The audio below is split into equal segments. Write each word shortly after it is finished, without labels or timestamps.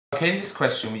Okay, in this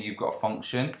question where you've got a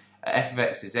function, f of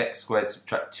x is x squared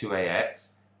subtract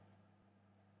 2ax.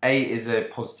 A is a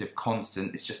positive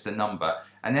constant, it's just a number,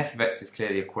 and f of x is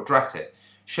clearly a quadratic.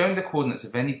 Showing the coordinates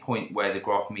of any point where the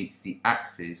graph meets the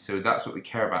axes, so that's what we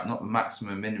care about, not the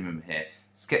maximum and minimum here.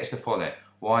 Sketch the following.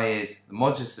 Y is the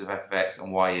modulus of f of x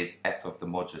and y is f of the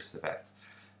modulus of x.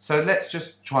 So let's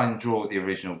just try and draw the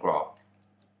original graph.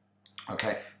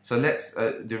 Okay, so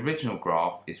the original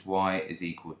graph is y is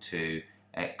equal to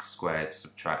x squared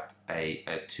subtract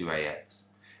 2ax.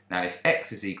 Now if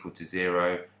x is equal to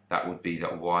 0, that would be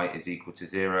that y is equal to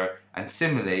 0. And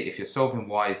similarly, if you're solving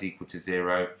y is equal to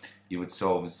 0, you would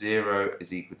solve 0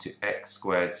 is equal to x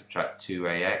squared subtract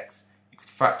 2ax. You could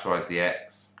factorise the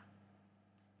x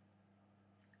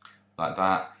like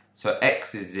that. So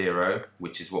x is 0,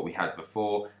 which is what we had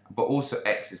before, but also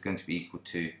x is going to be equal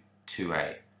to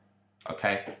 2a.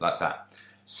 Okay, like that.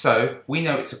 So we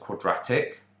know it's a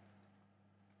quadratic.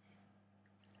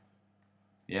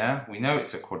 Yeah, we know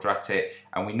it's a quadratic,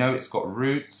 and we know it's got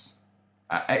roots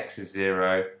at x is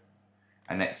 0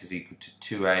 and x is equal to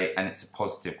 2a, and it's a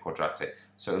positive quadratic.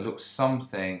 So it looks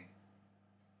something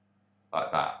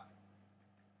like that.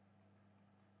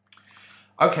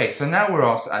 Okay, so now we're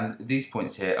asked, and these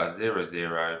points here are 0,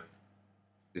 0.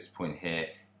 This point here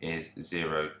is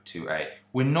 0, 2a.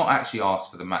 We're not actually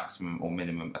asked for the maximum or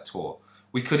minimum at all.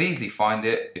 We could easily find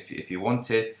it if you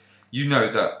wanted. You know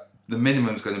that the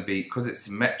minimum is going to be, because it's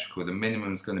symmetrical, the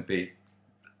minimum is going to be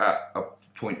at a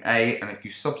point A, and if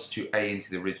you substitute A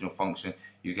into the original function,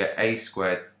 you get a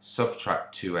squared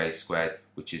subtract 2a squared,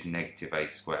 which is negative a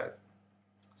squared.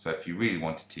 So if you really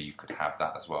wanted to, you could have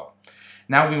that as well.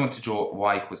 Now we want to draw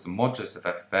y equals the modulus of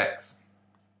f of x.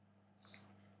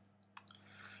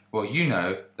 Well, you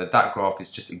know that that graph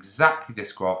is just exactly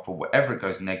this graph, but whatever it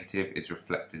goes negative is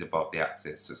reflected above the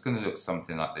axis. So it's going to look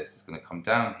something like this. It's going to come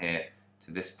down here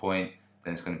to this point,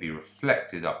 then it's going to be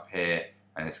reflected up here,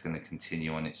 and it's going to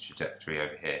continue on its trajectory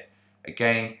over here.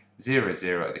 Again, 0,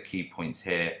 0 are the key points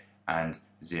here, and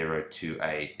 0,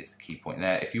 2a is the key point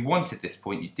there. If you wanted this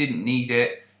point, you didn't need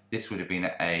it. This would have been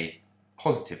a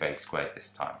positive a squared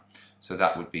this time. So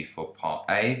that would be for part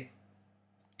A,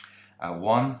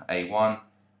 A1,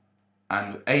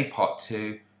 and A part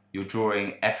 2, you're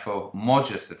drawing f of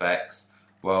modulus of x.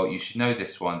 Well, you should know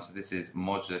this one, so this is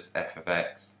modulus f of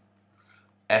x.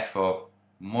 F of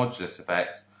modulus of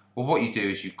x. Well, what you do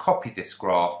is you copy this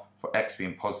graph for x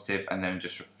being positive and then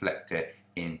just reflect it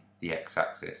in the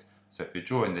x-axis. So if you're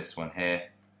drawing this one here,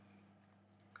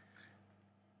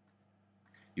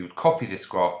 you would copy this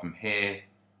graph from here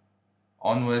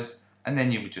onwards, and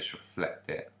then you would just reflect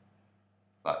it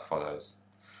like follows.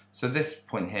 So this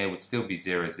point here would still be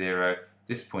 0, 0.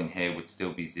 This point here would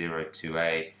still be 0,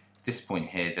 2a. This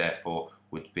point here, therefore,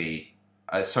 would be,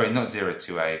 sorry, not 0,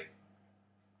 2a.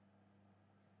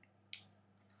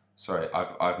 Sorry,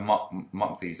 I've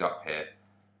mucked these up here.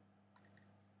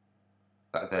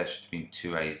 That there should have been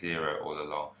 2a, 0 all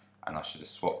along, and I should have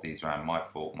swapped these around. My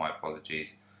fault, my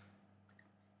apologies.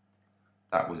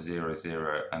 That was 0,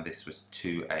 0, and this was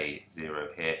 2a, 0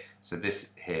 here. So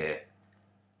this here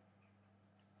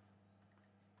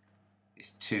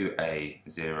is 2a,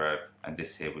 0, and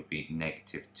this here would be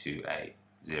negative 2a,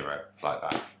 0, like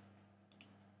that.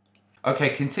 Okay,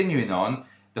 continuing on.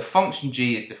 The function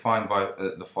g is defined by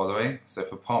the following. So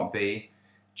for part B,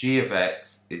 g of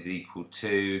x is equal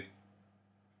to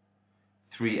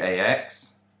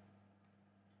 3ax.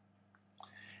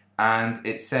 And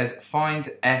it says find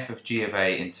f of g of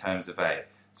a in terms of a.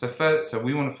 So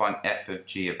we want to find f of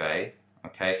g of a.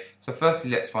 Okay, so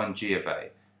firstly let's find g of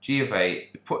a. G of a,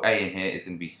 put a in here, is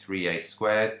going to be 3a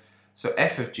squared. So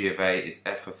f of g of a is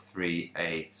f of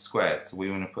 3a squared. So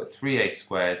we want to put 3a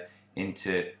squared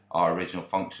into our original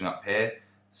function up here.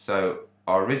 So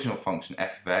our original function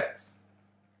f of x,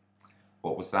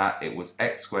 what was that? It was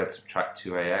x squared subtract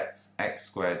 2ax, x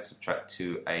squared subtract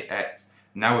 2ax.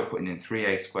 Now we're putting in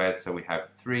 3a squared, so we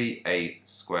have 3a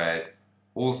squared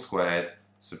all squared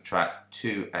subtract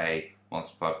 2a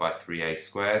multiplied by 3a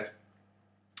squared.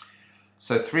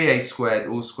 So 3a squared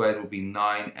all squared will be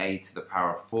 9a to the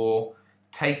power of 4.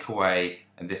 Take away,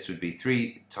 and this would be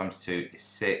 3 times 2 is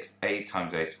 6. A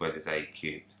times a squared is a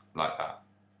cubed, like that.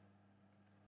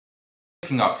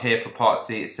 Looking up here for part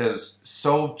C, it says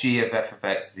solve g of f of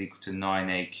x is equal to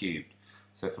 9a cubed.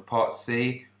 So for part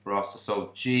C, we're asked to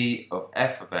solve g of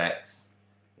f of x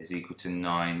is equal to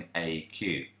 9a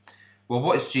cubed. Well,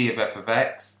 what is g of f of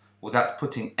x? Well, that's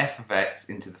putting f of x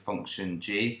into the function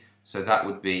g. So that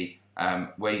would be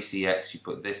where you see x, you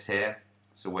put this here.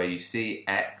 So where you see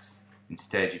x,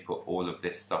 instead you put all of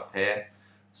this stuff here.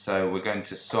 So we're going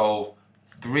to solve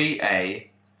 3a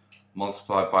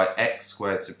multiplied by x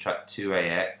squared subtract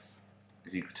 2ax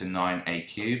is equal to 9a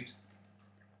cubed.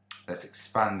 Let's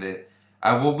expand it.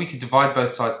 Well, we could divide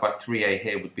both sides by 3a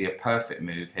here, would be a perfect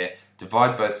move here.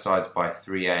 Divide both sides by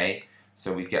 3a,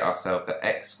 so we get ourselves that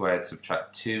x squared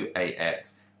subtract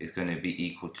 2ax is going to be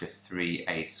equal to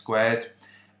 3a squared.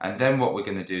 And then what we're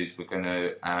going to do is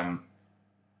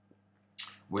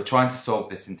we're trying to solve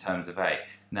this in terms of a.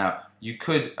 Now, you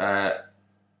could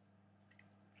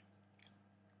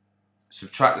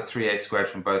subtract the 3a squared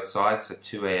from both sides, so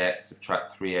 2ax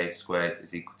subtract 3a squared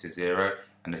is equal to 0,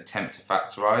 and attempt to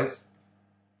factorise.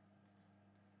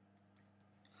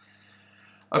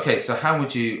 Okay, so how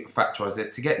would you factorise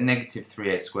this? To get negative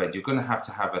 3a squared, you're going to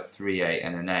have a 3a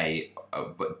and an a,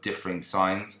 but differing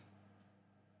signs.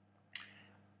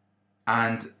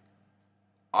 And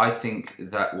I think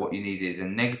that what you need is a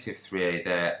negative 3a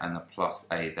there and a plus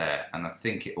a there. And I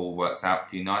think it all works out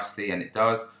for you nicely, and it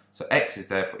does. So x is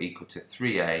therefore equal to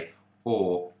 3a,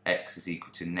 or x is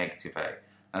equal to negative a.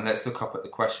 And let's look up at the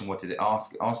question, what did it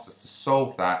ask? It asked us to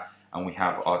solve that, and we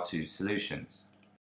have our two solutions.